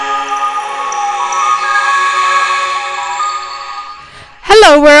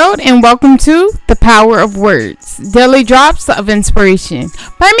Hello, world, and welcome to The Power of Words, daily drops of inspiration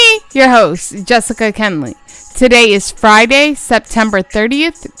by me, your host, Jessica Kenley. Today is Friday, September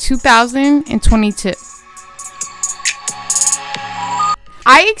 30th, 2022.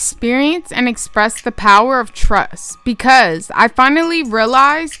 I experience and express the power of trust because I finally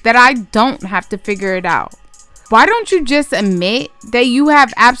realized that I don't have to figure it out. Why don't you just admit that you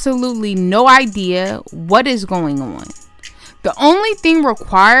have absolutely no idea what is going on? The only thing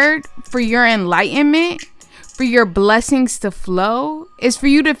required for your enlightenment, for your blessings to flow, is for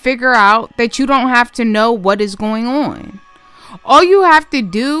you to figure out that you don't have to know what is going on. All you have to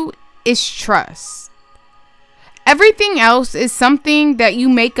do is trust. Everything else is something that you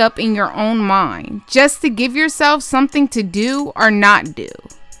make up in your own mind, just to give yourself something to do or not do.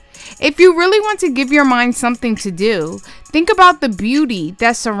 If you really want to give your mind something to do, think about the beauty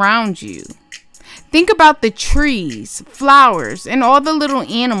that surrounds you. Think about the trees, flowers, and all the little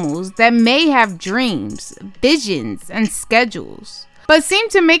animals that may have dreams, visions, and schedules, but seem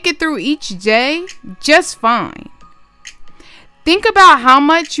to make it through each day just fine. Think about how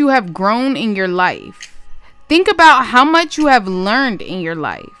much you have grown in your life. Think about how much you have learned in your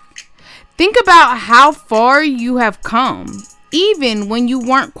life. Think about how far you have come, even when you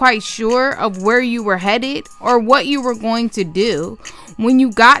weren't quite sure of where you were headed or what you were going to do when you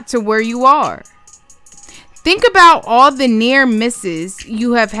got to where you are. Think about all the near misses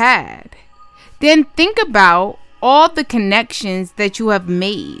you have had. Then think about all the connections that you have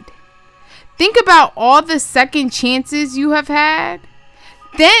made. Think about all the second chances you have had.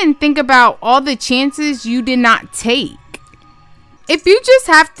 Then think about all the chances you did not take. If you just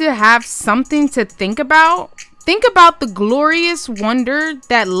have to have something to think about the glorious wonder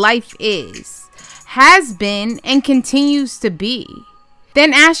that life is, has been, and continues to be.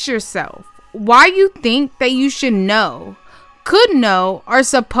 Then ask yourself, why you think that you should know, could know, or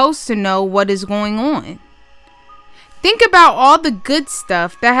supposed to know what is going on. Think about all the good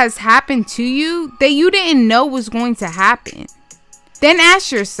stuff that has happened to you that you didn't know was going to happen. Then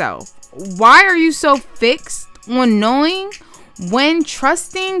ask yourself, why are you so fixed on knowing when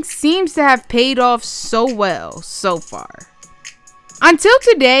trusting seems to have paid off so well so far? Until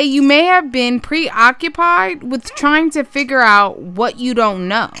today, you may have been preoccupied with trying to figure out what you don't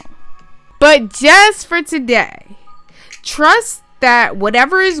know. But just for today, trust that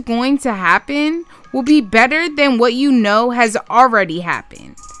whatever is going to happen will be better than what you know has already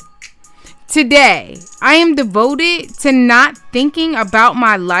happened. Today, I am devoted to not thinking about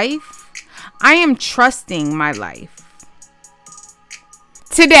my life. I am trusting my life.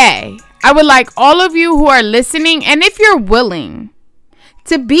 Today, I would like all of you who are listening, and if you're willing,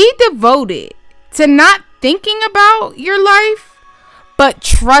 to be devoted to not thinking about your life, but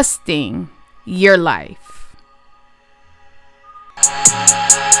trusting your life.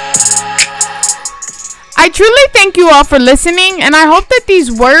 I truly thank you all for listening, and I hope that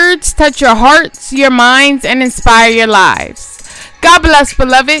these words touch your hearts, your minds, and inspire your lives. God bless,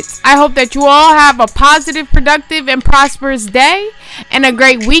 beloveds. I hope that you all have a positive, productive, and prosperous day and a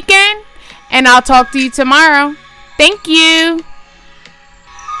great weekend, and I'll talk to you tomorrow. Thank you.